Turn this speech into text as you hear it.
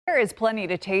There is plenty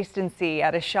to taste and see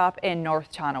at a shop in North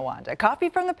Tonawanda. Coffee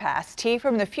from the past, tea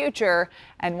from the future,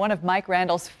 and one of Mike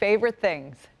Randall's favorite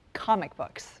things, comic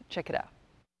books. Check it out.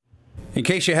 In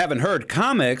case you haven't heard,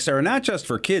 comics are not just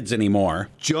for kids anymore.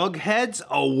 Jughead's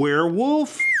a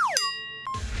werewolf?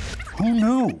 Who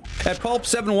knew? At Pulp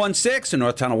 716 in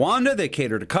North Tonawanda, they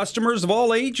cater to customers of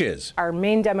all ages. Our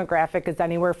main demographic is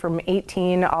anywhere from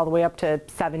 18 all the way up to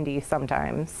 70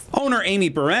 sometimes. Owner Amy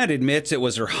Barrett admits it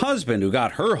was her husband who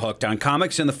got her hooked on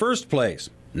comics in the first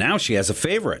place. Now she has a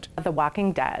favorite. The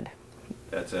Walking Dead.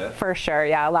 That's it? For sure,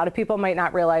 yeah. A lot of people might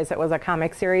not realize it was a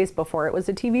comic series before it was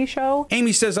a TV show.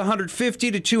 Amy says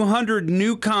 150 to 200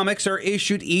 new comics are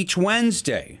issued each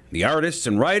Wednesday. The artists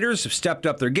and writers have stepped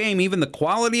up their game. Even the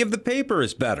quality of the paper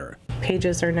is better.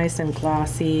 Pages are nice and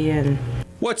glossy and...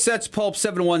 What sets Pulp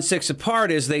 716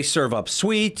 apart is they serve up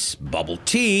sweets, bubble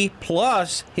tea,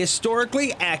 plus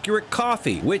historically accurate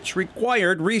coffee, which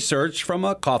required research from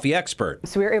a coffee expert.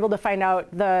 So we were able to find out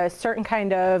the certain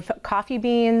kind of coffee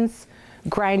beans,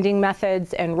 grinding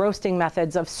methods, and roasting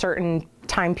methods of certain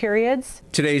time periods.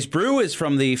 Today's brew is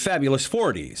from the fabulous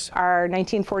 40s. Our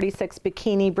 1946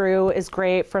 Bikini brew is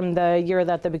great, from the year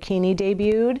that the Bikini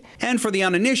debuted. And for the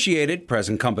uninitiated,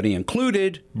 present company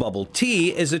included, bubble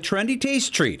tea is a trendy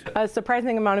taste treat. A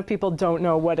surprising amount of people don't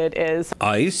know what it is.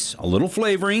 Ice, a little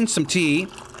flavoring, some tea,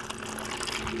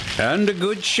 and a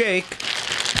good shake.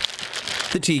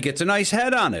 The tea gets a nice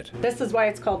head on it. This is why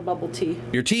it's called bubble tea.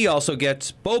 Your tea also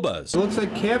gets bobas. It looks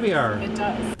like caviar. It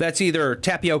does. That's either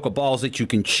tapioca balls that you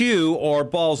can chew or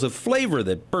balls of flavor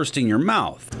that burst in your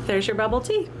mouth. There's your bubble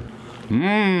tea.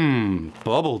 Mmm,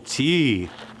 bubble tea.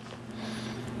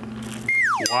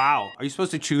 Wow. Are you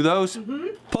supposed to chew those?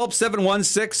 Mm-hmm. Pulp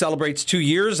 716 celebrates 2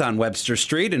 years on Webster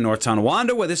Street in North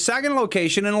Tonawanda with a second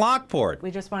location in Lockport.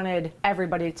 We just wanted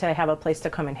everybody to have a place to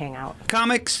come and hang out.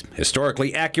 Comics,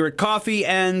 historically accurate coffee,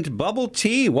 and bubble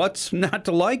tea. What's not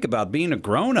to like about being a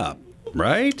grown-up,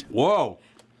 right? Whoa.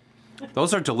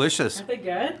 Those are delicious. Are they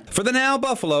good? For the Now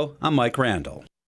Buffalo, I'm Mike Randall.